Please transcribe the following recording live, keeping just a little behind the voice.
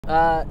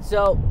A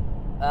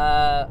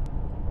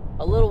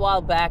little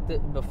while back,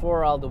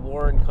 before all the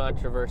Warren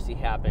controversy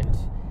happened,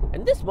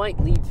 and this might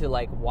lead to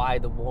like why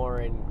the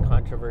Warren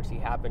controversy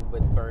happened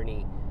with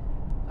Bernie,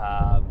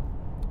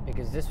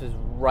 because this was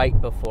right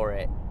before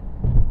it.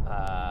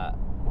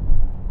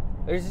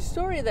 There's a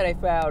story that I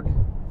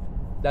found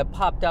that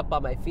popped up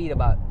on my feed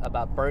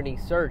about Bernie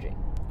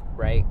surging,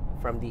 right,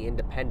 from the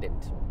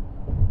Independent,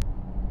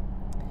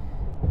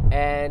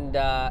 and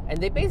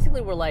they basically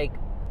were like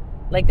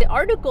the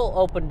article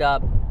opened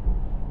up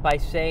by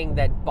saying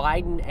that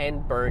Biden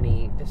and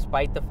Bernie,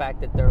 despite the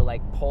fact that they're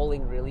like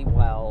polling really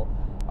well,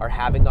 are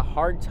having a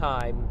hard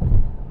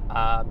time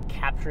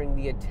capturing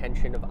the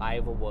attention of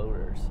Iowa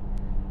voters.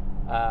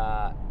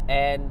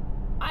 And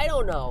I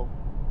don't know.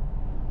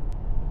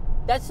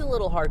 That's a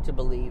little hard to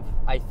believe,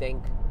 I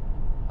think.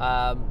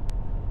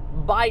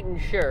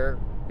 Biden, sure,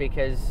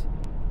 because,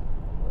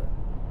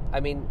 I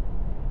mean,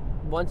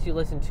 once you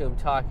listen to him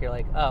talk, you're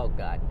like, oh,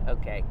 God,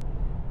 okay.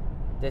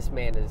 This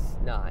man is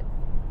not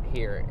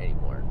here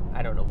anymore.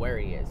 I don't know where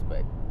he is,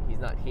 but he's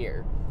not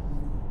here.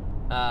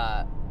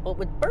 But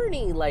with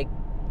Bernie, like,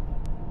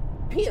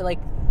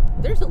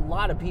 there's a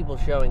lot of people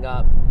showing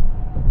up.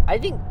 I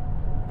think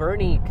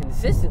Bernie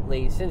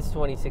consistently since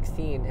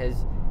 2016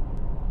 has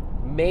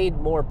made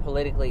more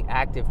politically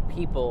active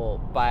people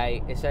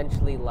by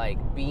essentially like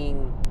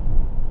being.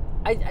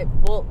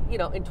 Well, you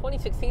know, in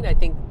 2016, I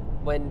think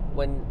when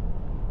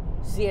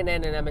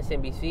CNN and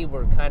MSNBC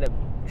were kind of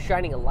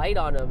shining a light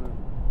on him,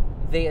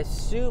 they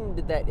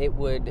assumed that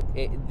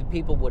the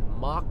people would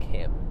mock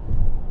him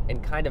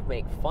and kind of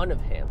make fun of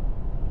him.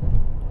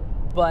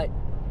 But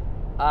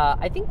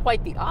I think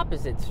quite the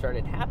opposite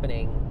started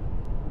happening,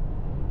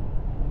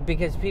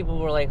 because people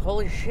were like,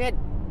 holy shit,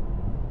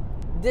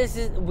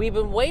 we've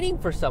been waiting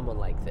for someone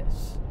like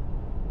this.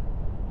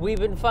 We've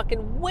been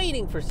fucking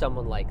waiting for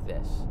someone like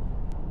this.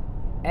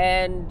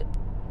 And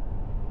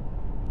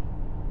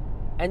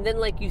then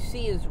like you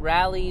see his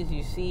rallies,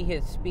 you see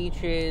his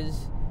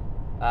speeches,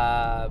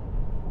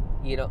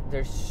 you know,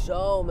 there's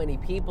so many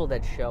people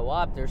that show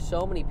up. There's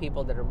so many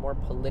people that are more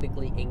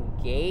politically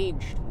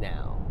engaged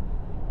now.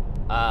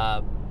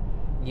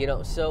 You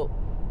know, so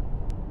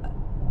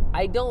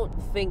I don't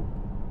think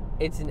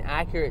it's an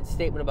accurate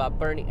statement about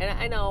Bernie. And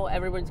I know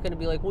everyone's going to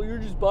be like, well, you're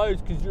just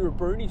biased because you're a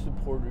Bernie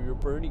supporter. You're a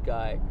Bernie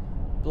guy.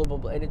 Blah, blah,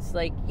 blah. And it's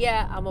like,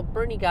 yeah, I'm a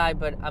Bernie guy,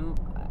 but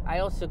I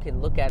also can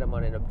look at him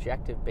on an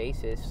objective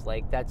basis.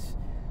 Like,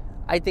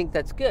 I think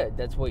that's good.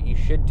 That's what you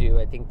should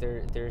do. I think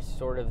there's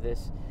sort of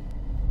this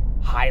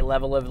high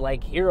level of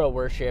like hero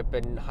worship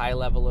and high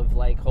level of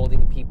like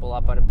holding people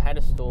up on a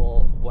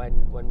pedestal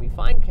when we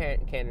find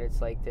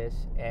candidates like this.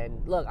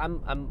 And look,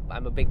 I'm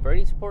a big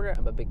Bernie supporter.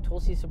 I'm a big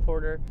Tulsi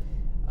supporter.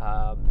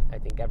 I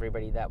think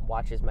everybody that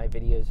watches my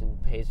videos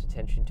and pays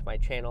attention to my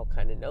channel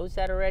kind of knows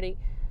that already.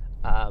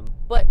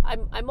 But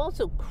I'm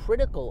also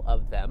critical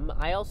of them.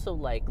 I also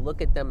like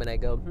look at them and I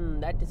go,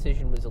 that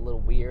decision was a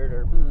little weird,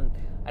 or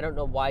I don't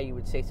know why you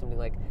would say something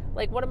like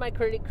one of my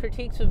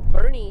critiques of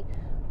Bernie,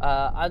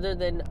 other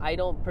than I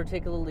don't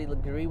particularly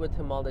agree with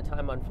him all the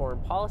time on foreign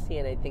policy,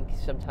 and I think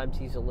sometimes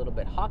he's a little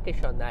bit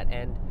hawkish on that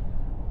end,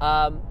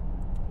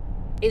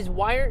 is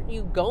why aren't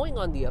you going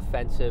on the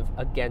offensive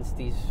against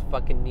these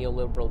fucking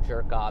neoliberal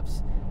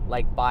jerk-offs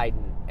like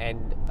Biden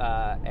and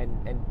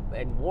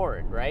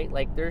Warren, right?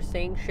 Like, they're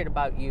saying shit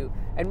about you.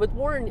 And with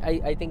Warren,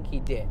 I think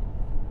he did.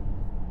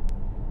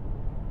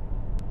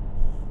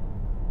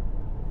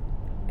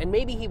 And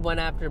maybe he went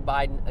after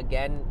Biden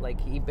again. Like,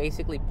 he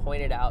basically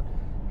pointed out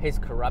his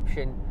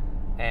corruption,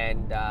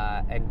 and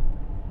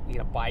you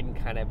know, Biden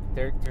kind of,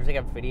 there's like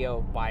a video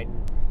of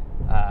Biden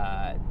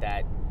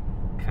that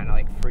kind of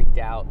like freaked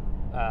out,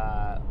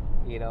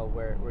 you know,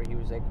 where he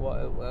was like,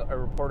 well, a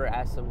reporter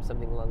asked him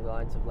something along the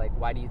lines of like,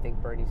 why do you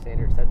think Bernie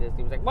Sanders said this?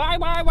 He was like, why?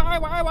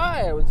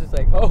 I was just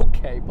like,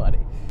 okay, buddy.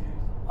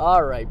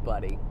 All right,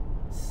 buddy.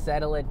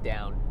 Settle it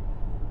down.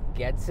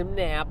 Get some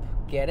nap.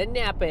 Get a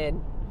nap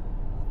in.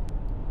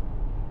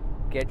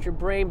 Get your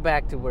brain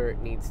back to where it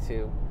needs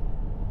to.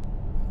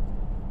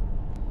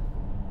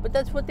 But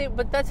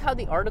that's how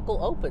the article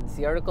opens.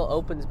 The article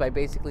opens by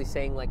basically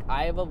saying like,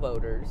 Iowa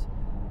voters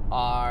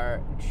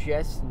are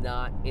just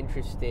not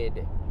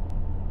interested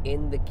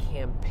in the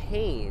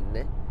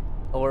campaign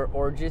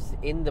or just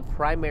in the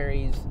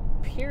primaries,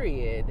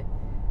 period.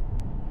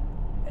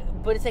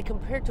 But it's like,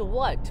 compared to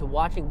what? To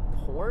watching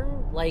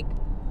porn? Like,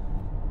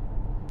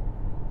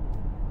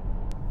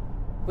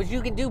 which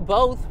you can do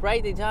both,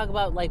 right? They talk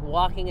about like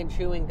walking and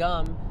chewing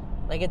gum.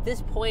 Like, at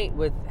this point,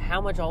 with how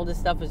much all this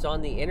stuff is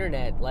on the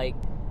internet, like,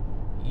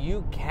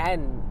 you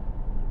can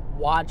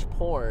watch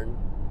porn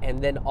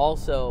and then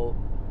also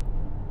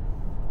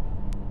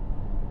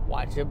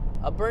watch a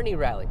Bernie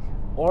rally,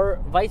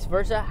 or vice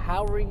versa,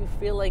 however you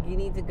feel like you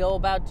need to go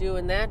about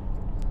doing that.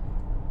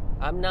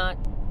 I'm not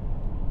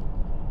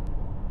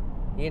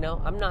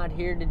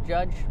here to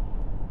judge.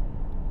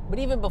 But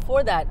even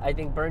before that, I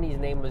think Bernie's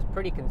name was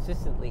pretty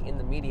consistently in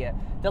the media.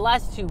 The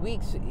last 2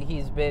 weeks,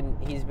 he's been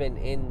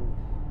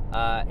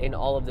in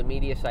all of the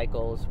media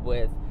cycles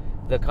with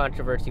the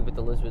controversy with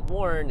Elizabeth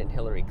Warren and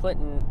Hillary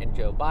Clinton and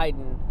Joe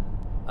Biden,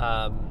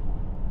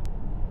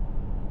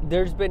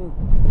 there's been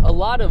a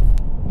lot of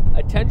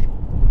attention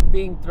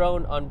being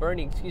thrown on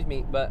Bernie,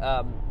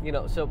 but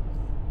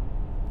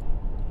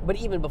but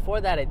even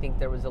before that, I think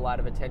there was a lot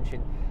of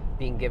attention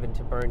being given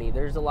to Bernie.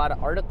 There's a lot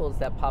of articles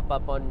that pop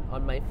up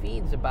on my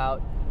feeds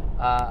about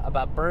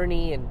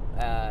Bernie, and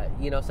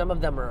some of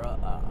them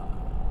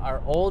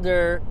are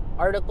older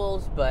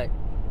articles, but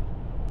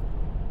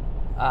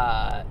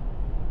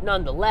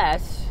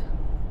nonetheless,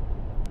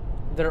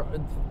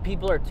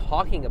 people are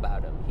talking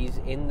about him. He's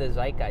in the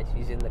zeitgeist.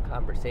 He's in the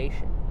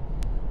conversation.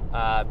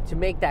 To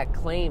make that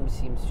claim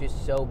seems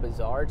just so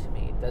bizarre to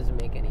me. It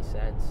doesn't make any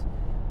sense.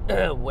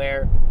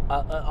 Where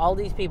all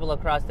these people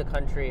across the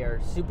country are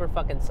super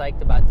fucking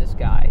psyched about this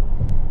guy,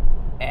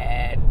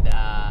 and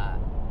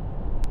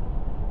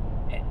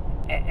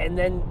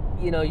then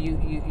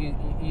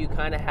you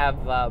kind of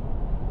have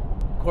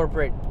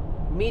corporate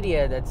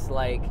media that's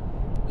like,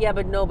 yeah,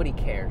 but nobody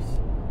cares.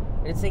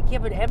 And it's like, yeah,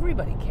 but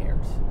everybody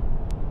cares.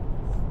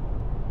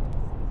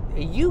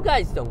 You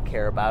guys don't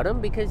care about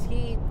him because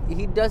he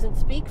doesn't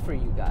speak for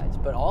you guys,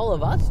 but all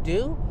of us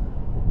do.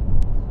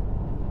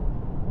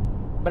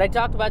 But I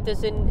talked about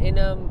this on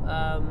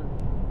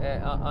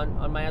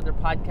my other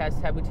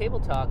podcast, Taboo Table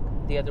Talk,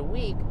 the other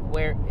week,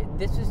 where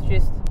this is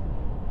just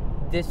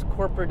this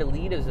corporate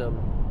elitism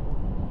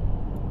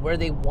where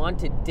they want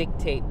to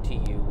dictate to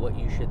you what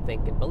you should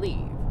think and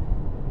believe.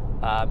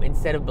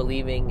 Instead of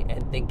believing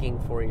and thinking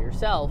for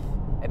yourself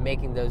and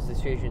making those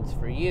decisions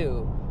for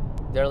you,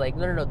 they're like,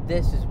 no,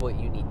 this is what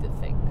you need to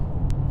think.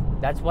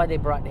 That's why they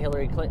brought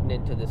Hillary Clinton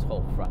into this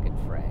whole fucking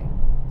fray.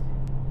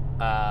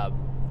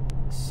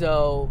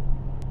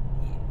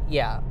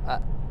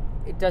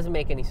 It doesn't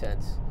make any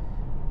sense.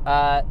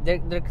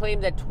 They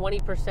claim that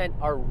 20%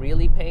 are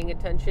really paying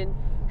attention.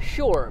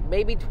 Sure,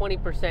 maybe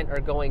 20%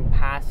 are going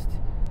past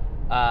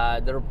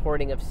the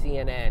reporting of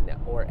CNN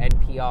or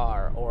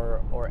NPR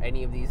or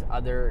any of these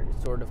other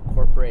sort of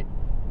corporate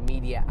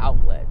media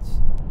outlets.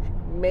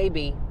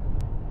 Maybe.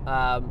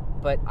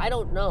 But I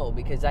don't know,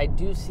 because I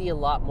do see a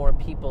lot more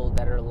people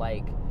that are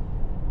like,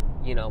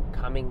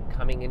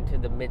 coming into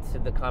the midst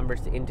of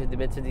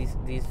these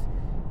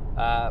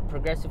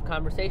progressive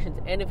conversations.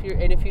 And if you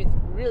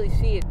really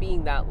see it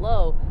being that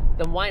low,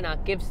 then why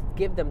not give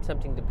them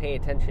something to pay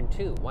attention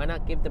to? Why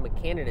not give them a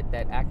candidate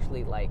that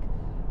actually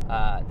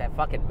that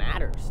fucking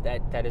matters,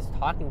 that is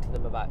talking to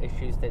them about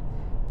issues that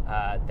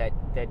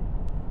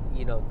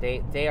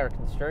they are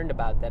concerned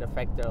about, that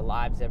affect their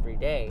lives every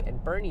day.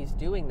 And Bernie's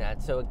doing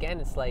that. So again,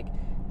 it's like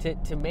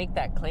to make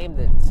that claim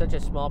that such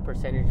a small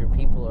percentage of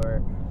people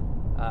are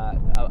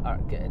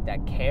that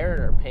care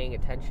and are paying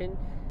attention.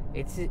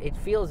 It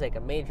feels like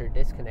a major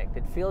disconnect.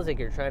 It feels like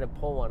you're trying to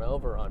pull one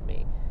over on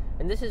me.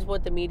 And this is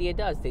what the media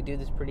does. They do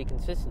this pretty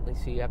consistently,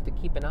 so you have to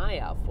keep an eye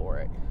out for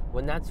it.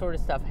 When that sort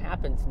of stuff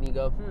happens and you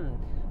go,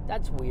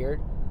 that's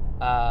weird.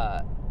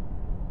 A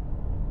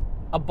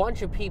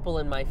bunch of people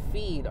in my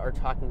feed are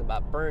talking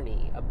about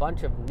Bernie. A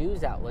bunch of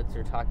news outlets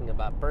are talking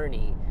about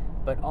Bernie.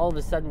 But all of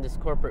a sudden this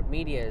corporate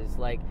media is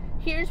like,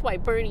 here's why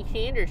Bernie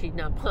Sanders is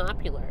not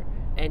popular.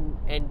 And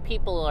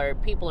people are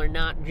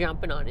not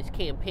jumping on his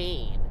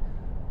campaign.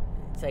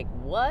 It's like,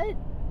 what?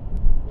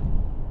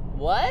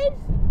 What?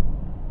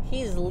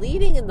 He's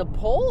leading in the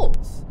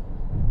polls.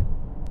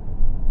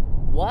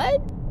 What?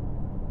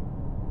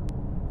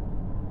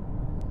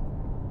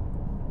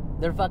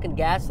 They're fucking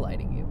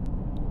gaslighting you.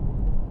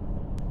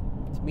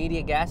 It's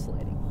media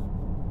gaslighting.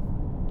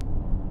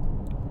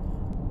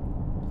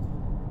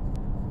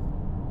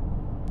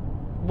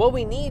 What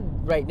we need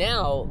right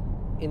now,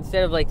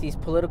 instead of like these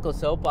political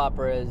soap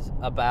operas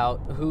about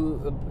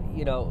who's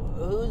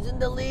in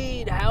the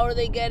lead, how are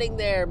they getting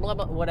there, blah,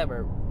 blah,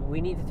 whatever.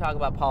 We need to talk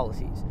about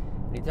policies.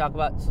 We need to talk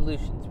about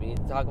solutions. We need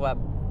to talk about,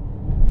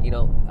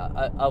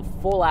 a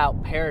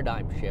full-out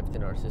paradigm shift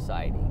in our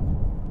society.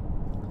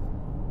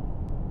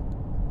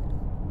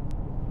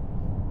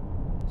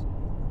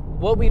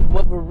 What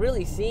we're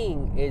really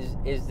seeing is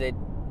that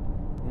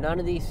none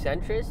of these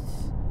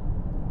centrists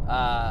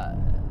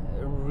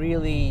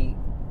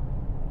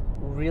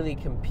really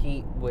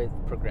compete with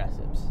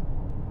progressives.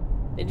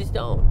 They just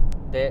don't.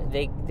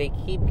 They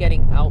keep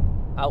getting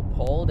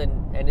outpolled,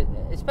 and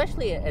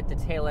especially at the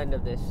tail end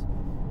of this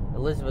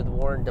Elizabeth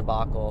Warren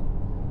debacle.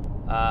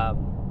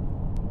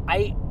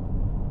 I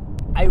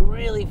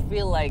really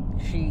feel like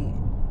she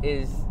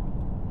is.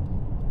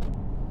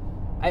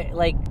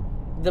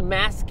 The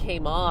mask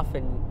came off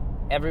and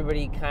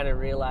everybody kind of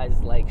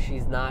realized like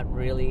she's not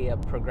really a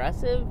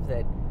progressive,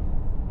 that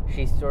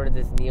she's sort of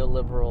this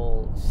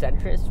neoliberal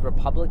centrist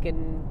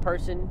Republican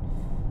person,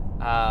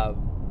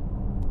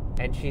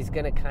 and she's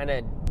gonna kind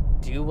of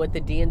do what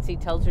the DNC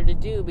tells her to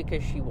do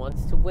because she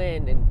wants to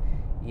win. And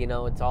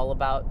it's all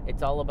about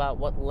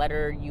what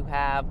letter you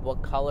have,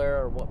 what color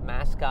or what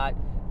mascot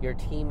your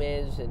team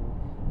is, and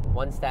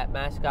once that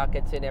mascot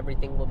gets in,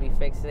 everything will be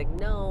fixed. It's like,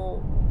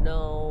 no,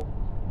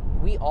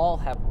 we all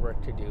have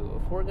work to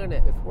do. If we're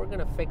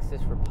gonna fix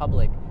this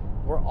republic,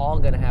 we're all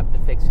gonna have to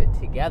fix it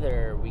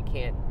together. We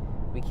can't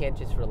we can't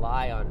just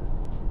rely on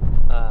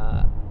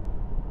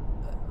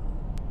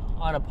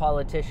a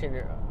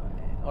politician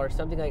or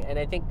something like. And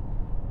I think,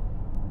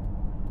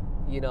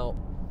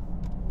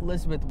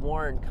 Elizabeth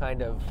Warren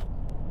kind of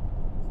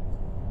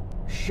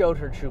showed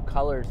her true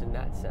colors in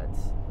that sense.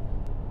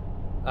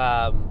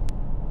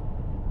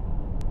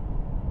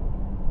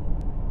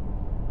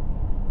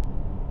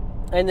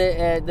 And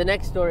the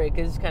next story,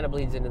 because this kind of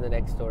bleeds into the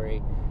next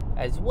story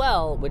as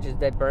well, which is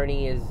that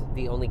Bernie is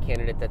the only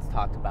candidate that's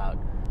talked about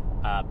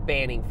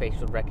banning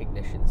facial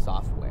recognition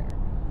software.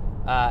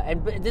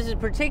 And this is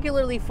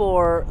particularly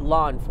for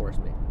law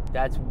enforcement.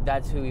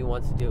 That's who he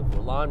wants to do it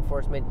for. Law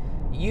enforcement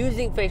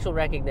using facial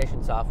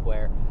recognition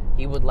software.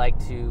 He would like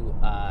to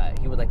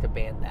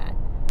ban that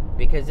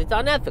because it's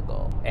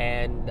unethical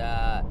and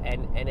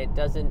it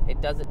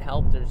doesn't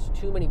help. There's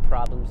too many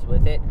problems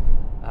with it.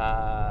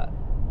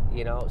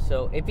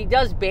 So if he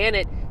does ban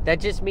it, that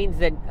just means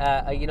that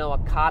a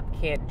cop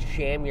can't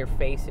jam your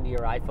face into your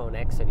iPhone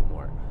X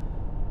anymore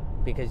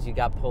because you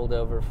got pulled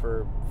over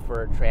for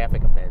a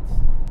traffic offense,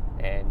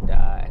 and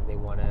they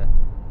want to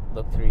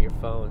look through your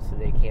phone, so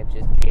they can't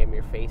just jam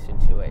your face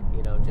into it.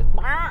 Just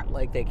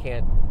like they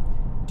can't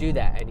do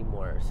that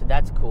anymore. So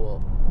that's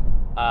cool.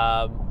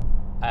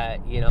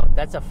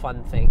 That's a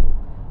fun thing.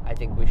 I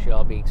think we should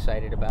all be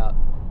excited about.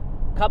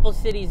 A couple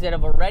cities that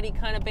have already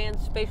kind of banned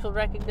facial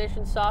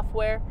recognition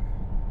software.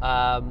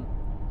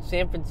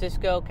 San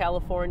Francisco,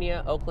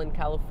 California, Oakland,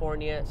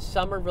 California,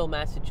 Somerville,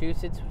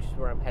 Massachusetts, which is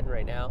where I'm heading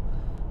right now.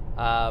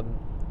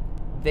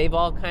 They've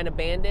all kind of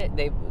banned it.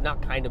 They've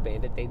not kind of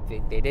banned it.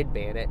 They did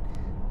ban it.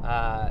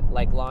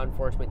 Like law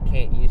enforcement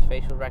can't use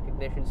facial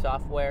recognition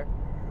software.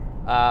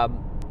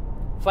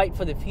 Fight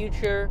for the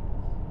Future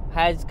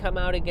has come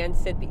out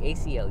against it. The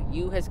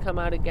ACLU has come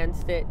out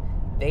against it.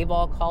 They've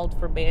all called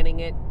for banning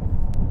it.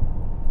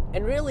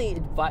 And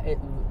really,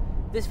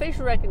 this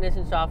facial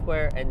recognition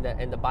software and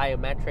the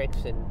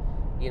biometrics and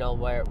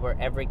where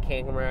every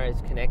camera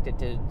is connected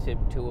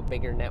to a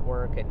bigger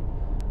network, and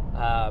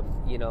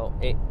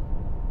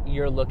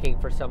you're looking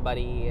for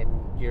somebody and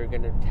you're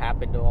going to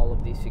tap into all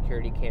of these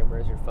security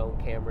cameras or phone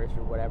cameras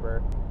or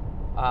whatever,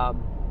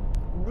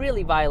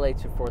 really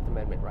violates your Fourth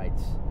Amendment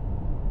rights.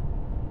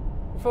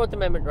 Fourth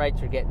Amendment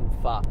rights are getting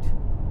fucked,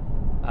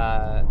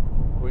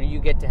 where you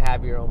get to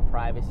have your own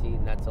privacy,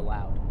 and that's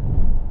allowed.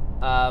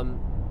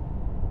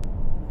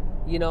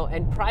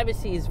 And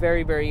privacy is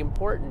very, very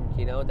important.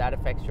 That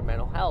affects your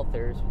mental health.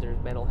 There's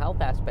mental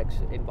health aspects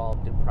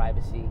involved in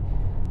privacy.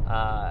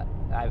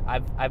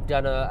 I've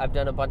done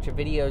a bunch of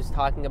videos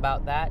talking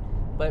about that,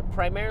 but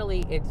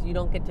primarily it's you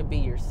don't get to be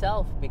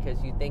yourself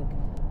because you think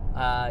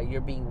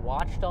you're being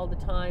watched all the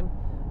time.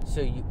 So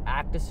you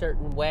act a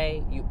certain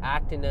way. You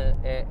act in a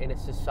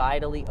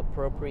societally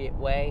appropriate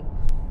way.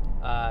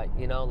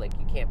 Like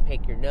you can't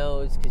pick your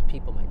nose because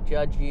people might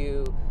judge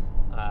you.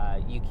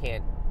 You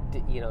can't,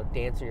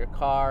 dance in your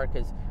car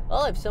because,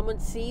 if someone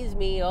sees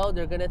me,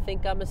 they're going to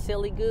think I'm a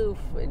silly goof.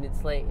 And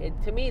it's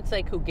like, to me, it's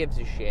like, who gives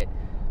a shit,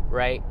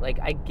 right? Like,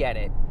 I get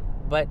it.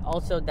 But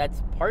also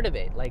that's part of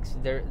it. Like,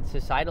 there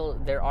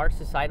are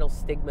societal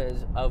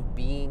stigmas of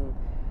being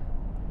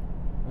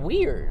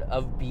weird,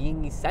 of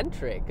being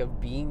eccentric, of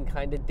being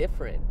kind of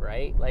different,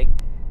 right? Like,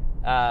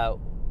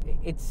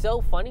 it's so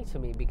funny to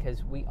me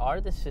because we are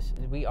the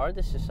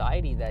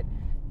society that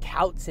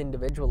touts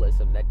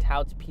individualism, that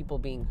touts people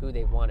being who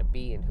they want to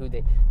be and who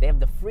they have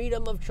the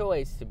freedom of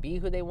choice to be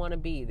who they want to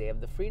be. They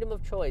have the freedom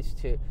of choice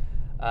to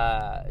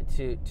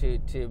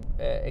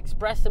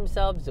express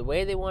themselves the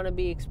way they want to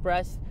be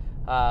expressed.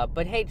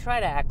 But hey, try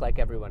to act like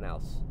everyone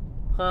else,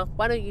 huh?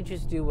 Why don't you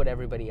just do what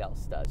everybody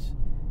else does?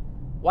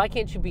 Why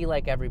can't you be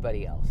like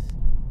everybody else?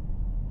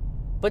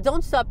 But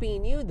don't stop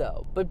being you,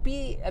 though. But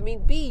be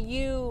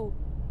you,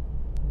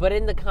 but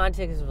in the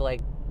context of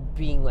like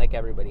being like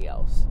everybody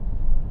else.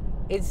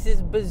 It's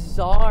this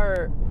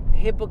bizarre,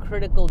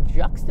 hypocritical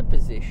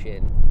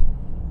juxtaposition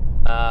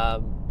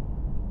of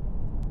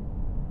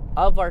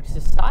our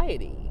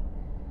society.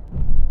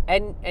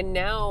 And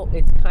now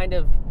it's kind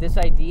of, this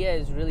idea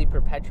is really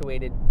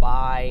perpetuated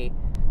by,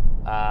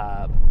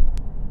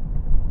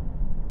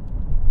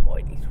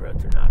 boy, these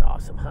roads are not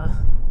awesome, huh?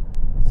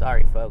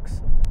 Sorry,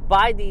 folks.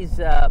 By these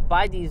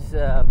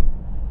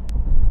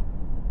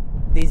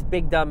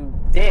big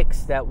dumb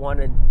dicks that want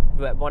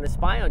to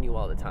spy on you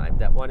all the time,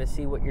 that want to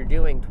see what you're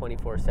doing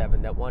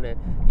 24/7, that want to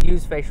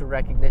use facial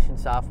recognition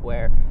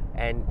software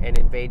and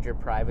invade your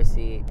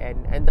privacy,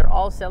 and they're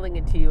all selling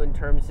it to you in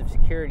terms of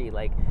security,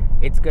 like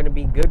it's going to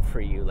be good for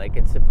you, like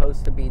it's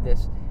supposed to be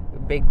this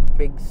big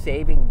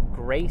saving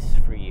grace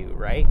for you,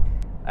 right?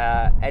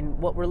 And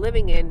what we're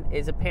living in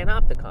is a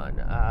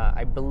panopticon.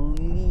 I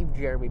believe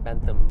Jeremy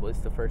Bentham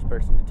was the first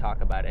person to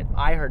talk about it.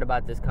 I heard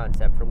about this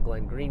concept from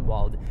Glenn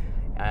Greenwald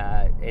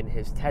in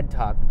his TED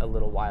Talk a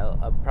little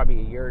while, probably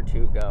a year or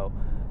two ago,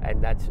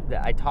 and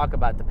I talk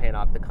about the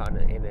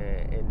panopticon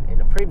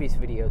in a previous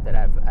video that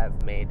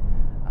I've made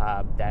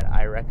that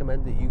I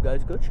recommend that you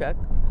guys go check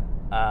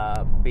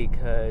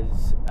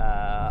because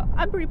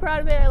I'm pretty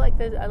proud of it. I like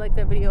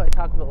that video. I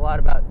talk a lot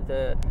about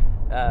the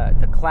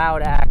the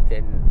Cloud Act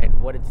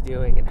and what it's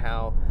doing and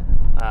how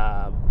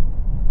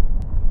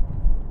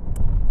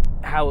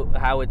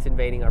it's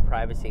invading our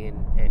privacy and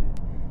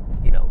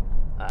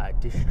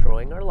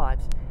destroying our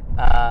lives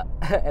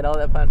and all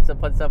that fun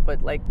stuff.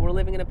 But like, we're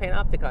living in a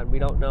panopticon. We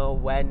don't know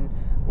when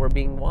we're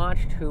being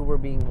watched, who we're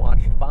being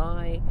watched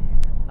by,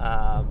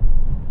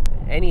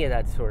 any of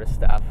that sort of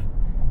stuff.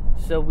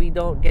 So we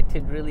don't get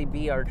to really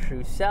be our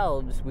true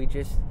selves. We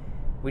just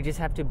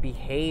have to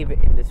behave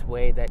in this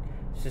way that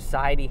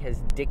society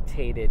has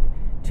dictated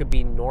to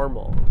be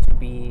normal, to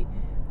be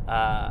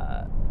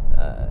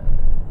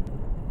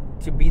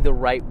the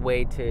right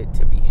way to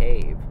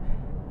behave.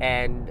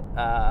 And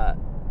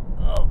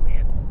oh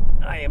man,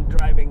 I am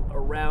driving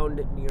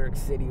around New York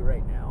City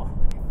right now,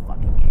 and I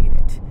fucking hate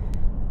it.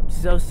 I'm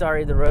so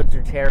sorry the roads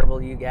are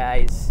terrible, you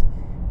guys.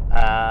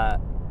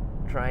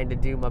 Trying to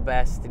do my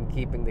best in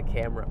keeping the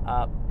camera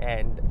up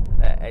and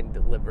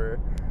deliver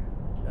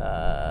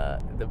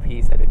the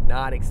piece. I did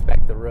not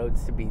expect the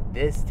roads to be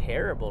this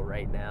terrible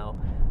right now,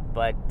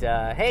 but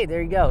hey,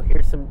 there you go.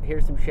 Here's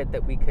some shit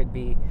that we could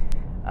be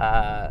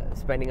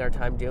spending our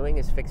time doing,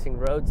 is fixing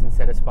roads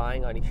instead of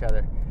spying on each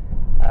other.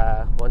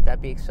 Won't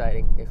that be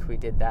exciting if we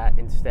did that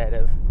instead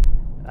of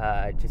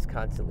just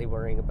constantly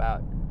worrying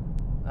about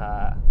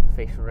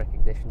facial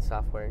recognition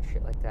software and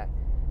shit like that?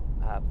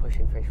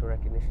 Pushing facial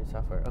recognition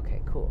software.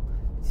 Okay, cool.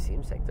 It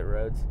seems like the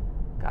roads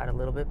got a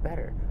little bit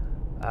better.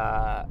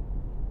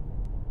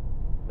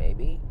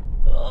 Maybe.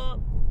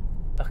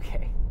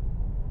 Okay.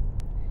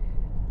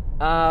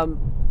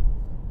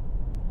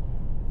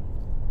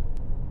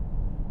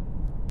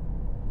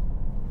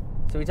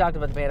 So we talked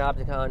about the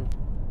Panopticon.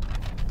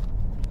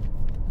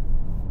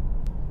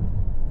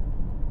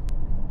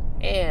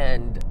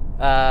 And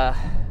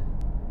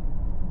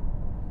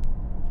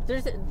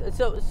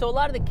so a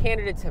lot of the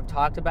candidates have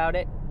talked about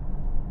it.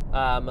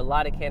 A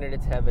lot of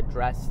candidates have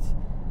addressed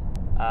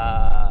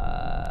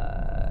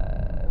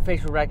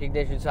facial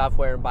recognition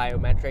software and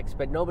biometrics,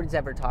 but nobody's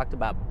ever talked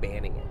about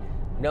banning it.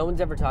 No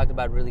one's ever talked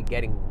about really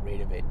getting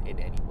rid of it in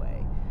any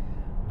way.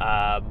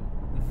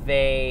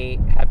 They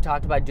have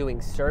talked about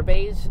doing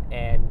surveys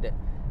and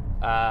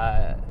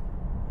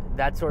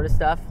that sort of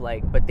stuff,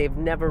 but they've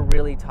never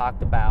really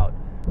talked about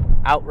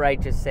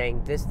outright just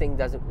saying, this thing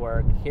doesn't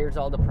work, here's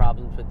all the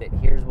problems with it,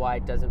 here's why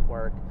it doesn't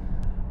work,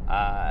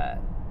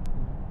 and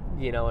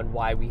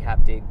why we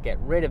have to get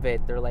rid of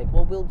it. They're like,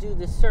 well, we'll do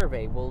this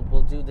survey,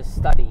 we'll do the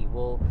study,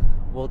 we'll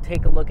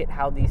take a look at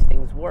how these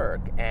things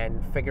work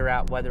and figure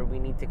out whether we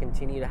need to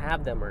continue to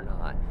have them or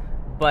not.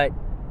 But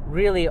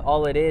really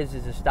all it is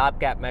a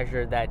stopgap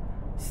measure that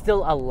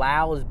still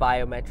allows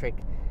biometric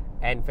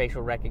and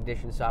facial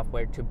recognition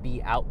software to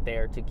be out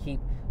there, to keep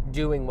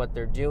doing what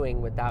they're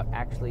doing without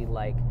actually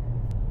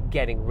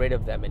getting rid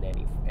of them in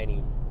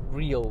any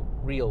real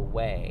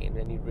way, in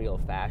any real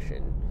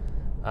fashion.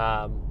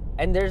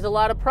 And there's a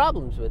lot of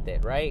problems with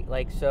it, right?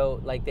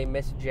 They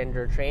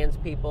misgender trans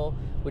people,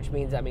 which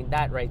means,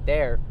 that right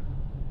there,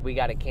 we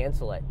got to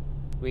cancel it.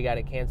 We got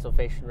to cancel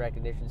facial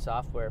recognition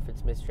software if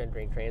it's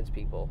misgendering trans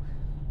people.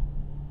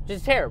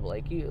 Just terrible.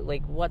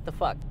 What the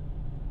fuck?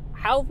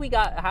 How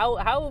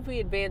have we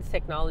advanced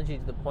technology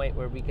to the point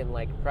where we can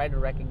try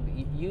to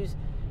use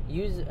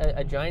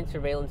a giant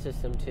surveillance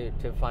system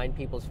to find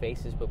people's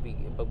faces, but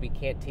we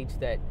can't teach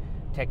that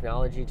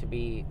technology to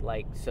be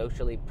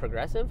socially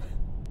progressive?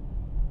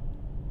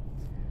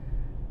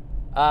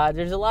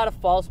 There's a lot of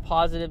false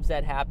positives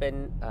that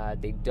happen.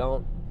 They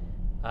don't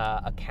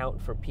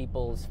account for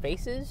people's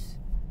faces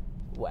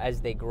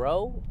as they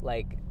grow.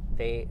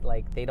 They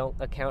don't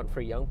account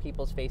for young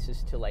people's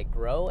faces to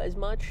grow as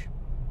much.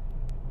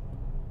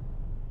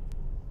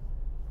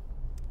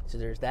 So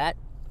there's that.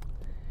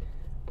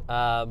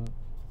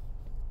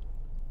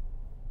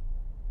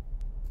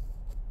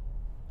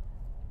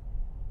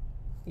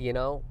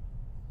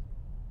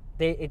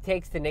 It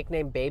takes the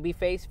nickname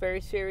Babyface very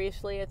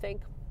seriously, I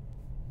think.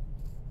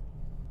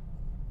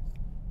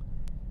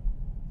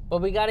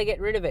 But we got to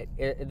get rid of it.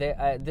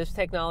 This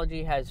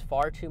technology has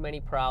far too many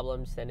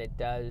problems than it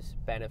does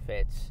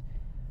benefits.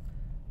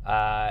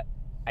 I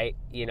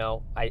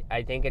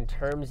think in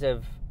terms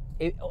of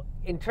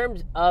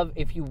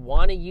if you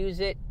want to use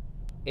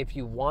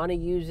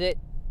it,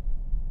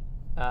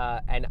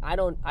 and I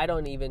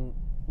don't even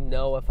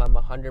know if I'm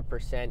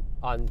 100%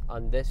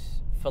 on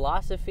this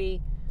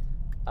philosophy,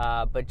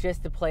 but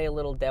just to play a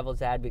little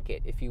devil's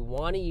advocate, if you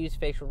want to use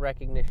facial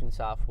recognition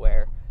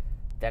software,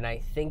 then I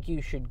think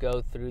you should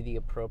go through the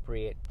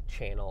appropriate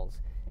channels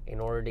in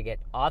order to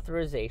get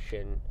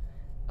authorization,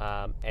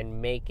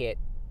 and make it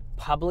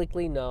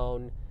publicly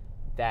known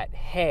that,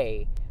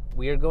 hey,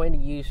 we are going to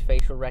use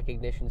facial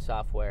recognition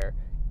software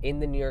in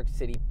the New York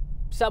City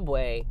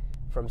subway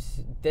from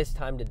this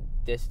time to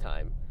this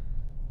time.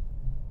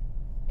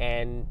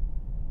 And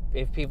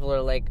if people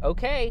are like,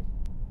 okay,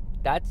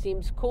 that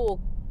seems cool,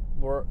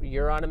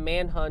 you're on a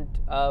manhunt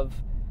of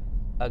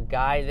a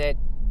guy that,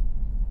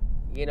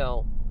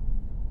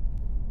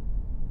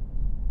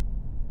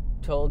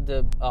 told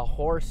a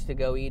horse to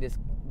go eat his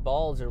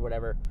balls or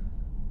whatever,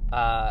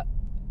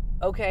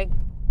 okay,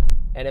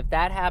 And if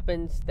that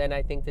happens, then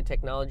I think the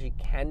technology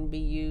can be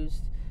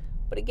used.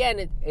 But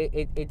again,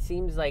 it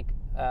seems like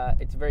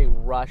it's very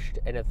rushed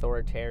and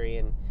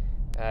authoritarian.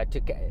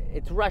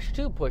 It's rushed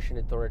to push an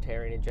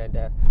authoritarian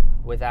agenda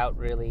without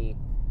really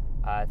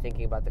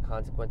thinking about the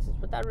consequences,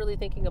 without really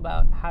thinking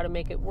about how to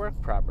make it work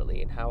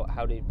properly and how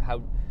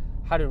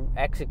to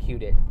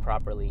execute it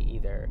properly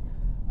either.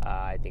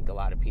 I think a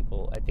lot of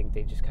people, I think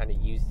they just kind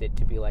of used it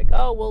to be like,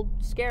 oh, we'll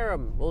scare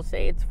them. We'll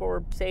say it's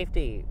for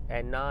safety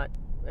and not,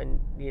 and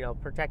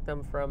protect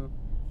them from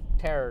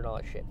terror and all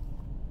that shit.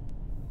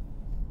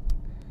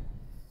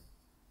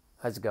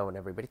 How's it going,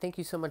 everybody? Thank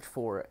you so much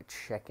for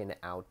checking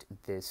out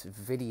this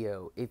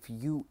video. If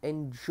you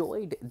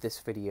enjoyed this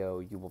video,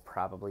 you will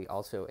probably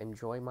also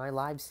enjoy my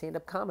live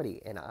stand-up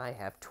comedy, and I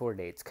have tour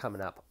dates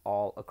coming up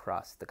all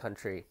across the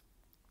country.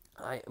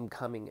 I am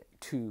coming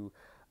to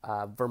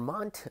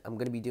Vermont. I'm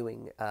going to be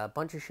doing a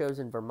bunch of shows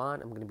in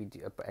Vermont. I'm going to be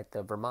at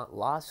the Vermont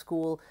Law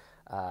School,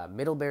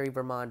 Middlebury,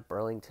 Vermont,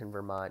 Burlington,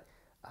 Vermont,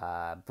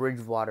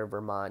 Bridgewater,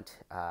 Vermont.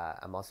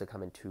 I'm also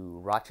coming to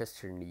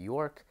Rochester, New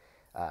York,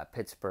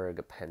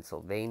 Pittsburgh,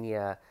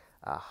 Pennsylvania,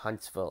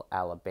 Huntsville,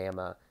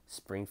 Alabama,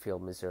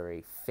 Springfield,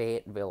 Missouri,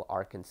 Fayetteville,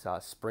 Arkansas,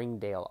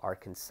 Springdale,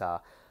 Arkansas,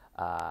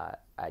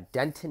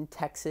 Denton,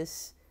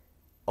 Texas,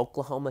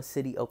 Oklahoma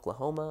City,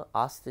 Oklahoma,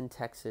 Austin,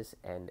 Texas,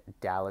 and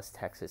Dallas,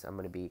 Texas. I'm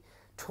going to be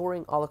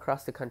touring all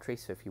across the country,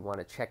 so if you want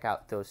to check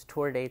out those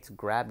tour dates,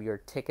 grab your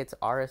tickets,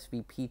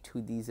 RSVP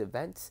to these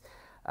events.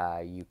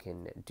 You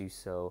can do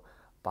so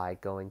by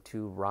going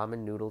to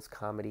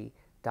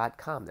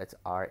RamenNoodlesComedy.com. That's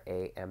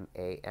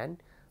RAMAN,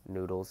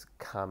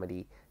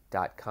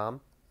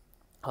 noodlescomedy.com.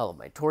 All of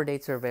my tour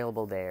dates are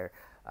available there.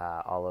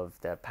 All of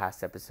the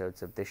past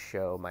episodes of this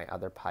show, my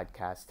other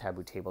podcast,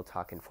 Taboo Table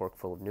Talk and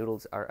Forkful of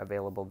Noodles, are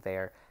available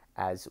there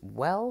as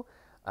well.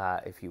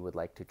 If you would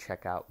like to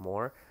check out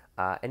more,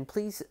 and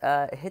please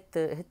hit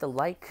the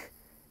like,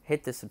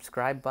 hit the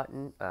subscribe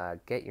button,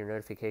 get your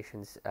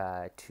notifications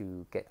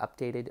to get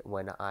updated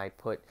when I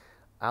put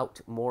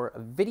out more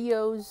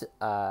videos.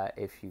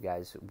 If you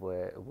guys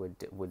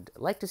would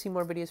like to see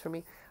more videos from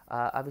me,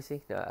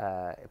 obviously,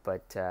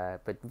 but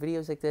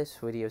videos like this,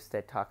 videos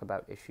that talk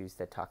about issues,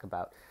 that talk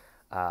about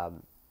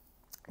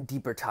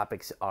deeper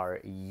topics, are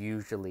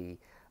usually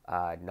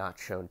not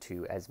shown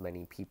to as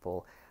many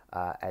people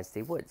as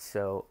they would.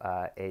 So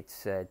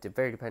it's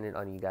very dependent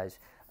on you guys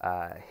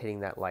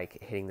hitting that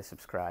like, hitting the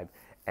subscribe,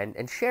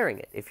 and sharing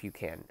it if you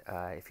can.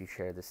 If you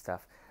share this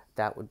stuff,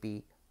 that would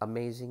be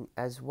amazing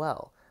as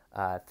well.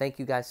 Thank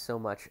you guys so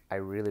much. I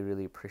really,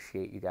 really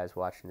appreciate you guys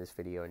watching this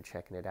video and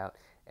checking it out,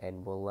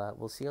 and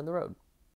we'll see you on the road.